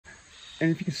And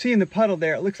if you can see in the puddle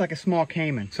there, it looks like a small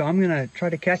caiman. So I'm gonna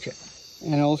try to catch it.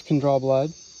 Animals can draw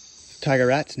blood. It's a tiger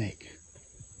rat snake.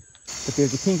 But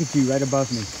there's a kinkajou right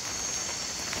above me.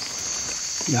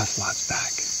 Yeah, Slot's back.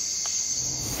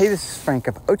 Hey, this is Frank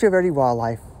of Ocho Verde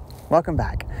Wildlife. Welcome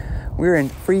back. We're in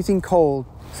freezing cold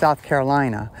South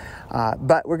Carolina,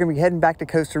 but we're gonna be heading back to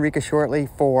Costa Rica shortly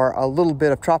for a little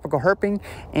bit of tropical herping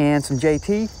and some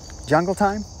JT, jungle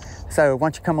time. So why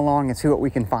don't you come along and see what we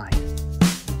can find.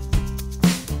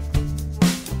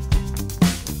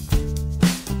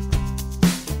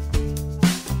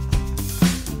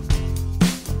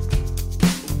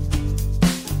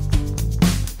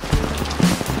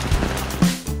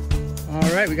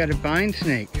 All right, we got a vine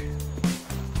snake.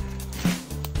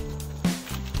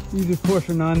 These, of course,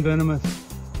 are non-venomous,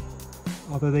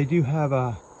 although they do have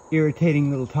a irritating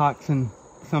little toxin,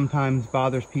 sometimes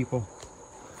bothers people.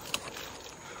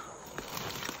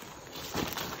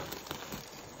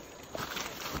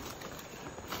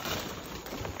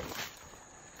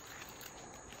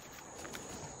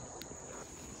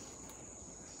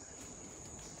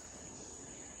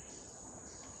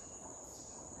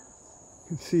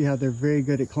 You can see how they're very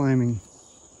good at climbing.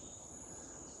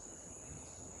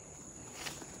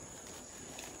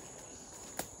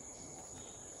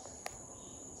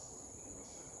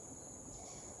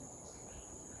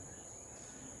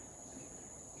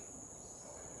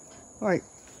 All right,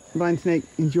 vine snake,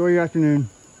 enjoy your afternoon.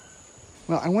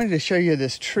 Well, I wanted to show you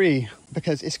this tree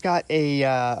because it's got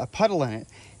a puddle in it,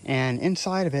 and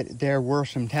inside of it there were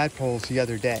some tadpoles the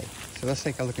other day. So let's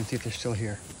take a look and see if they're still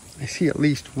here. I see at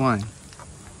least one.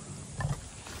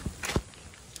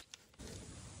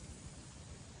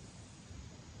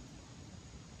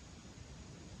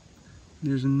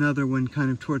 There's another one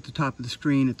kind of towards the top of the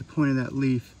screen at the point of that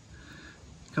leaf.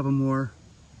 A couple more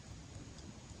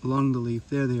along the leaf.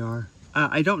 There they are.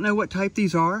 I don't know what type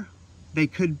these are. They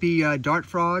could be dart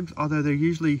frogs, although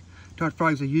dart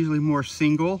frogs are usually more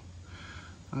single.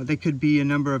 They could be a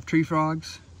number of tree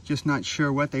frogs, just not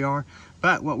sure what they are.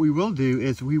 But what we will do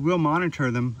is we will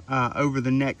monitor them over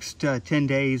the next 10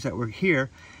 days that we're here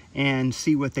and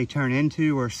see what they turn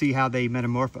into or see how they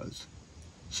metamorphose.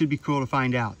 Should be cool to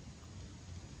find out.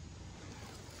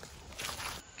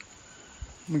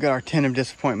 We got our tin of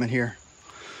disappointment here.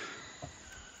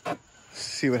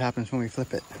 See what happens when we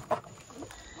flip it.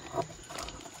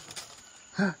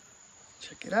 Huh.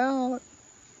 Check it out.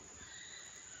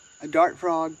 A dart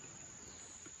frog.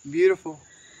 Beautiful.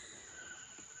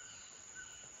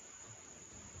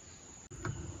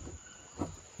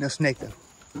 No snake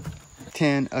though.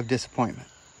 Tin of disappointment.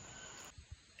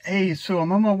 Hey, so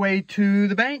I'm on my way to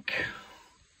the bank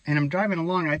and I'm driving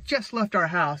along. I just left our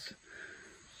house.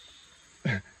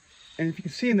 And if you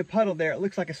can see in the puddle there, it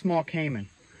looks like a small caiman.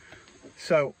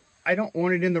 So I don't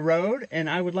want it in the road, and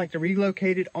I would like to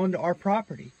relocate it onto our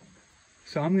property.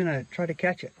 So I'm gonna try to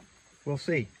catch it. We'll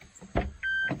see.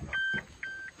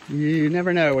 You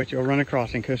never know what you'll run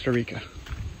across in Costa Rica.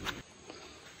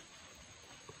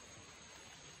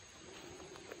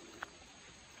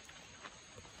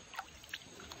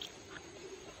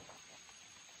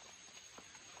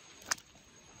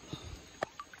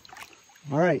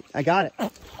 All right, I got it.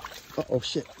 Uh-oh,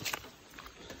 shit.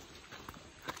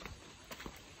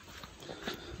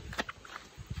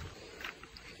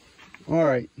 All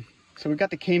right, so we got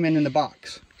the caiman in the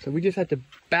box. So we just have to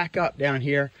back up down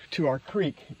here to our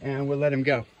creek and we'll let him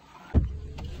go.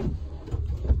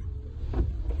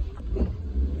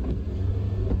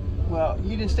 Well,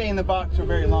 he didn't stay in the box for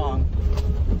very long.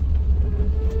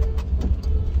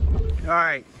 All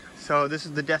right, so this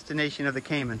is the destination of the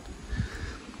caiman.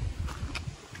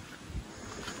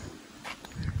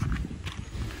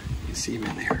 You can see him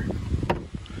in there.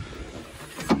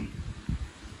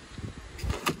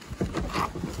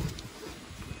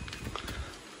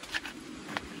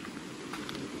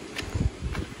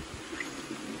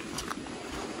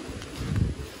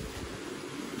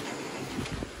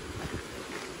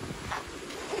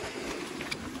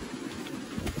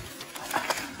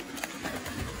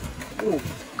 Whoa,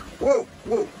 whoa,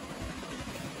 whoa.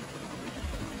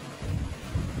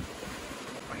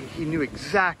 He knew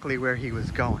exactly where he was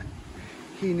going.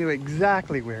 He knew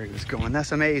exactly where he was going.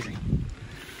 That's amazing.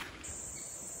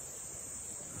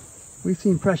 We've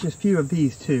seen precious few of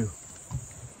these too.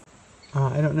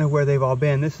 I don't know where they've all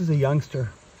been. This is a youngster,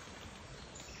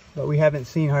 but we haven't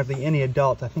seen hardly any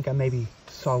adults. I think I maybe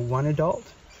saw one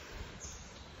adult,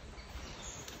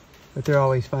 but they're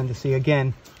always fun to see.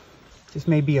 Again, this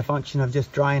may be a function of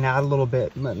just drying out a little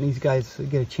bit and letting these guys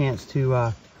get a chance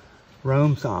to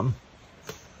roam some.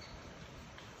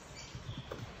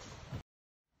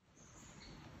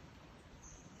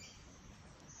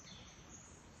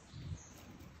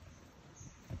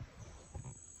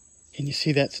 Can you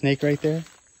see that snake right there?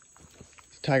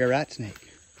 It's a tiger rat snake.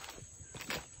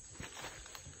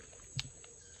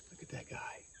 Look at that guy.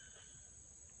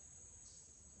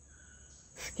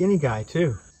 Skinny guy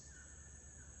too.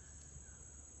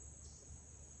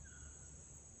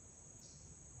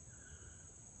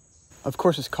 Of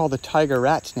course, it's called the tiger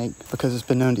rat snake because it's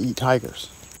been known to eat tigers.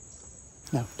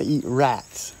 No, they eat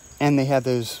rats. And they have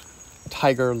those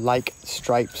tiger-like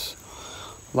stripes.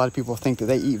 A lot of people think that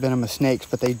they eat venomous snakes,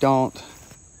 but they don't.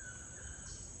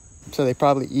 So they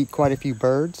probably eat quite a few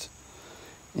birds.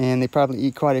 And they probably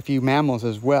eat quite a few mammals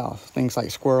as well. Things like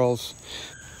squirrels,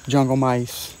 jungle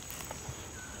mice,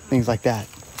 things like that.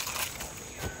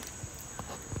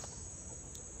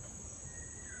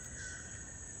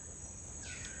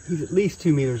 He's at least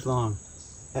 2 meters long.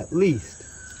 At least.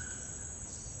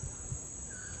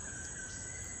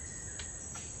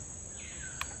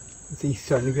 He's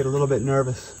starting to get a little bit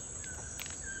nervous.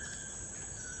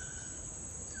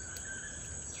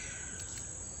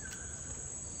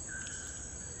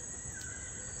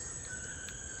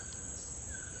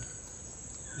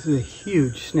 This is a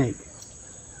huge snake.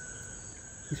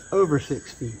 He's over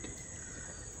 6 feet.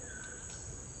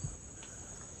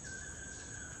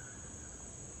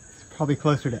 He's probably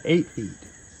closer to 8 feet.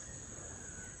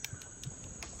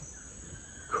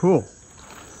 Cool.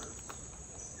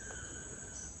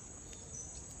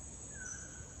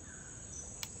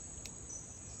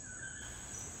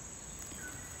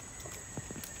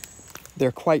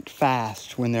 They're quite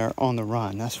fast when they're on the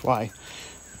run. That's why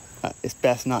it's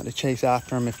best not to chase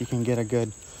after them. If you can get a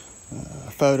good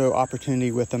photo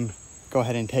opportunity with them, go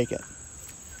ahead and take it.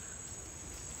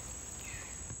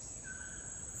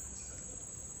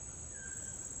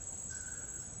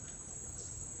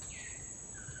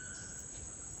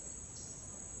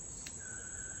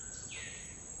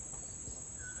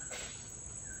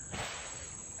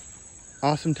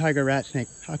 Awesome tiger rat snake.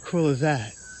 How cool is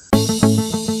that?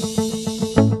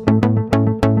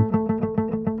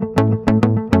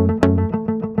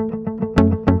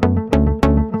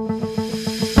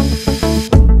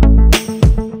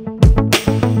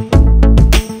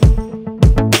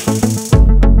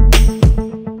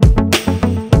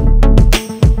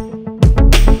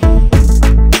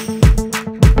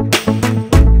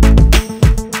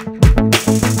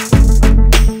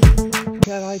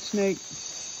 Cat-eyed snake.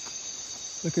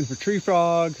 Looking for tree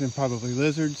frogs and probably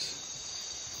lizards.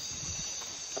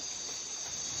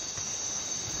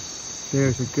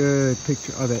 There's a good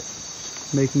picture of it,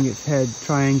 making its head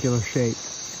triangular shape.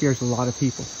 Scares a lot of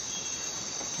people.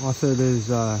 Also, there's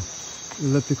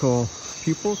elliptical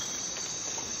pupils.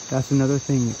 That's another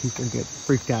thing that people get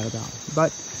freaked out about.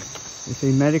 But it's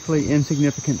a medically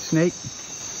insignificant snake.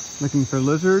 Looking for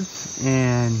lizards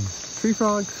and tree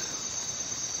frogs.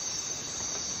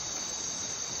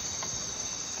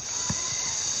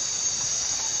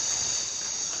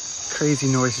 Crazy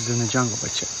noises in the jungle, but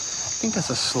I think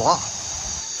that's a sloth.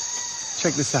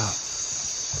 Check this out.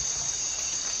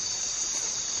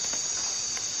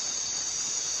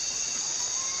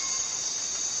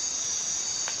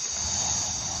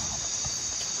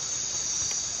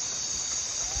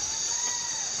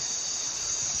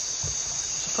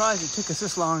 I'm surprised it took us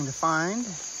this long to find a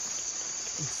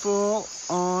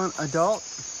full-on adult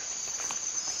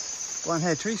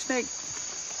one-head tree snake.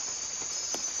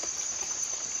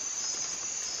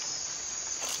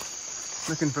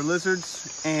 Looking for lizards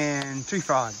and tree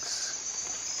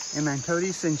frogs.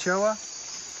 Amantodis cinchoa.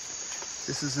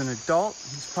 This is an adult.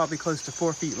 He's probably close to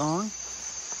 4 feet long.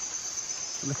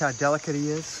 Look how delicate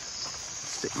he is.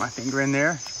 Stick my finger in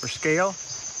there for scale.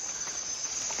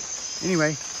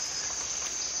 Anyway,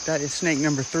 that is snake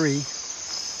number 3.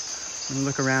 I'm gonna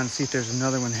look around and see if there's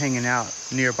another one hanging out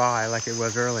nearby like it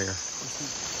was earlier.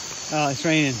 Oh, it's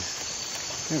raining.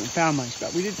 We haven't found much,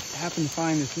 but we did happen to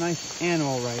find this nice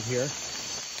animal right here.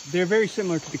 They're very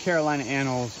similar to the Carolina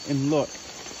animals in look.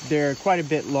 They're quite a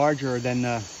bit larger than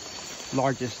the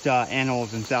largest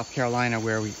animals in South Carolina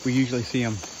where we usually see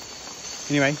them.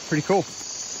 Anyway, pretty cool.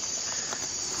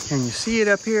 Can you see it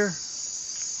up here?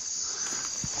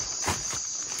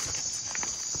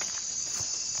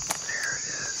 There it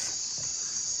is.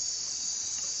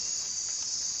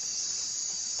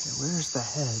 Okay, where's the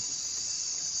head?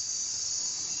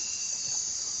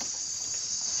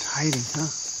 It's hiding, huh?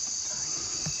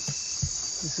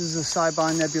 This is a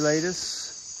Cibon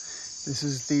nebulatus. This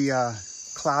is the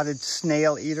clouded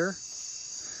snail eater.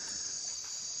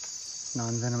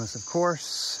 Non-venomous, of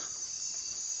course,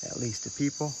 at least to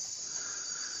people.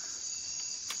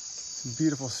 It's a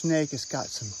beautiful snake. It's got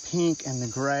some pink and the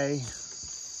gray.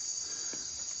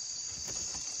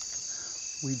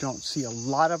 We don't see a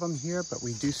lot of them here, but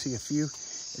we do see a few.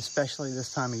 especially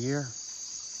this time of year.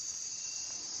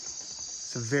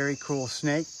 It's a very cool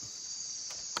snake.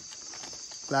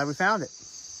 Glad we found it.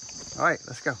 All right,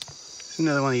 let's go. It's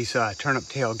another one of these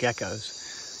turnip-tailed geckos.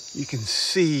 You can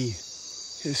see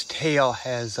his tail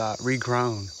has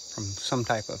regrown from some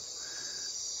type of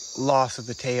loss of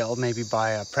the tail, maybe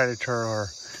by a predator or,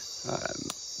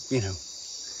 you know,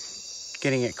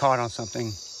 getting it caught on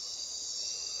something.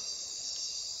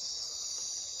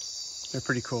 They're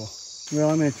pretty cool. Well,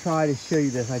 I'm going to try to show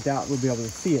you this. I doubt we'll be able to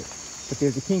see it, but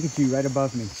there's a kinkajou right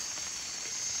above me.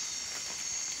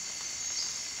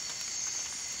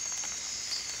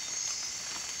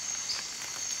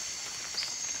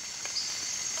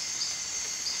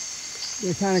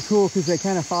 They're kind of cool because they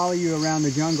kind of follow you around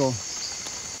the jungle.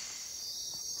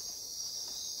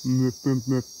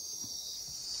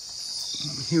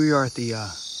 Here we are at the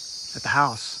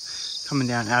house, coming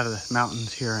down out of the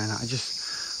mountains here, and I just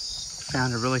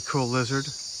found a really cool lizard.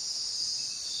 It's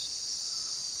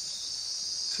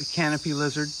a canopy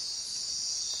lizard.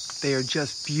 They are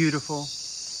just beautiful.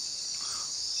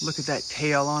 Look at that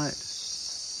tail on it.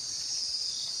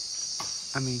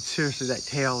 I mean, seriously, that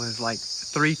tail is like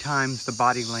 3 times the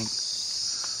body length.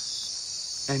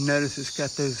 And notice it's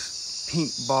got those pink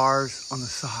bars on the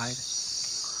side.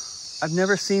 I've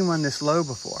never seen one this low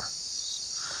before.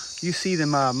 You see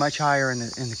them much higher in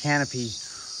the canopy,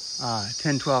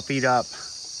 10, 12 feet up.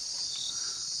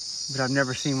 But I've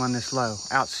never seen one this low.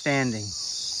 Outstanding.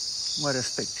 What a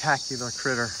spectacular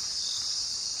critter.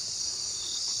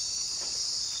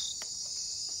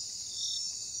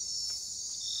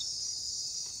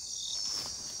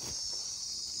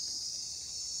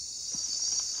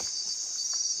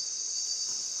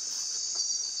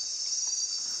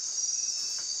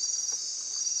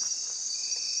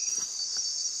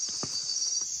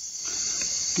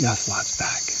 The ocelot's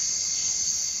back.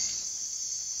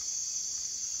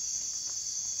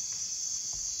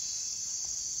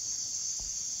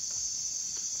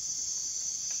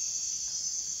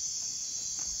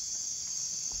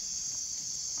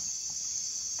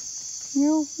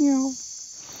 Meow, meow.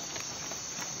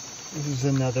 This is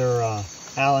another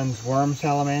Allen's worm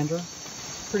salamander.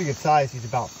 Pretty good size. He's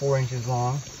about 4 inches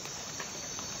long.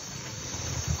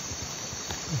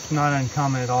 It's not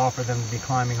uncommon at all for them to be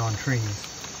climbing on trees,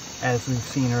 as we've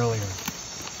seen earlier.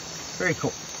 Very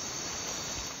cool.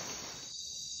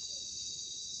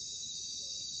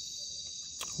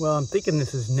 Well, I'm thinking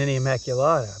this is Ninny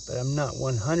immaculata, but I'm not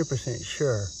 100%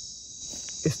 sure.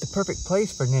 It's the perfect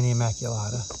place for Ninny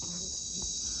immaculata.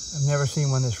 I've never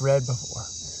seen one this red before.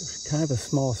 It's kind of a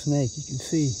small snake. You can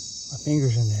see my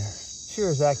fingers in there. Sure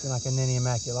is acting like a Ninny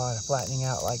immaculata, flattening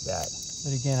out like that.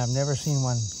 But again, I've never seen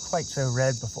one quite so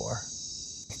red before.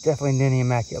 It's definitely Ninny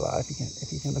immaculata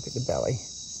if you can look at the belly.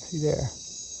 See there.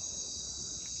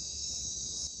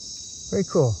 Very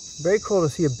cool. Very cool to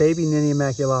see a baby Ninny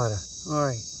immaculata. All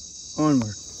right,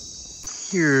 onward.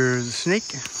 Here's a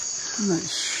snake. I'm not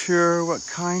sure what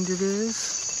kind it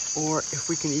is or if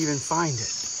we can even find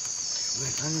it. It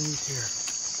went underneath here.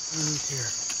 Underneath here.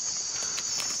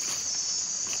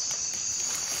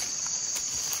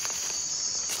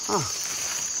 Huh.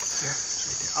 There, it's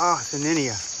right there. Ah, it's a Ninny.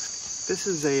 This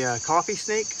is a coffee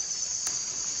snake.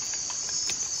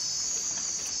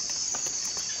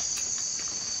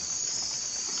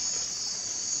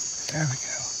 There we go.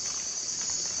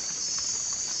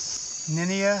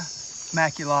 Ninny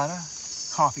immaculata,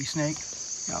 coffee snake.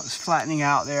 You know, it's flattening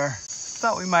out there.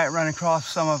 Thought we might run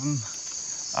across some of them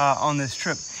on this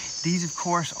trip. These, of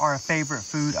course, are a favorite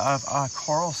food of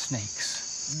coral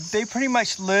snakes. They pretty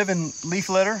much live in leaf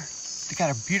litter. They got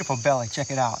a beautiful belly.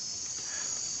 Check it out.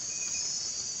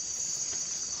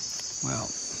 Well,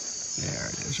 there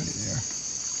it is right there.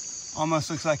 Almost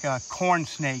looks like a corn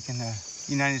snake in the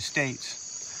United States.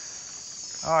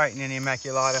 All right, Ninny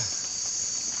immaculata.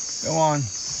 Go on.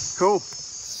 Cool.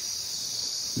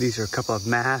 These are a couple of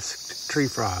masked tree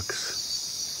frogs.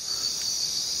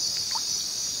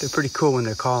 They're pretty cool when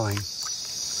they're calling.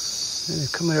 And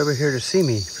they're coming over here to see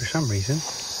me for some reason.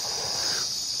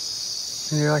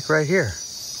 And they're like right here.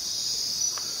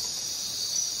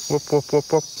 Whoop, whoop,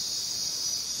 whoop, whoop.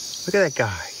 Look at that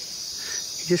guy.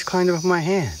 He just climbed up my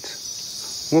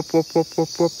hands. Whoop, whoop, whoop, whoop,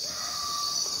 whoop.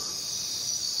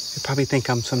 They probably think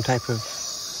I'm some type of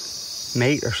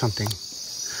mate or something.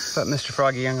 But Mr.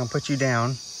 Froggy, I'm gonna put you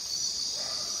down.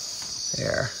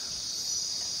 There.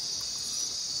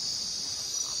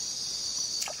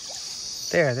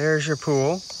 There's your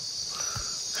pool.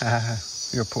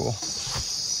 Your pool.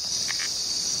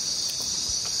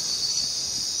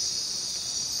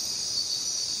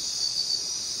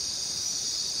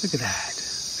 Look at that.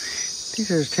 These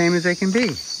are as tame as they can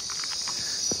be.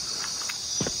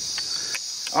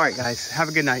 All right, guys, have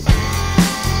a good night.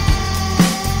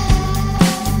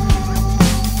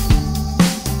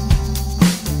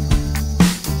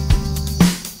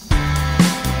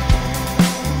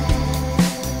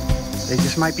 They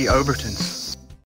just might be Overtons.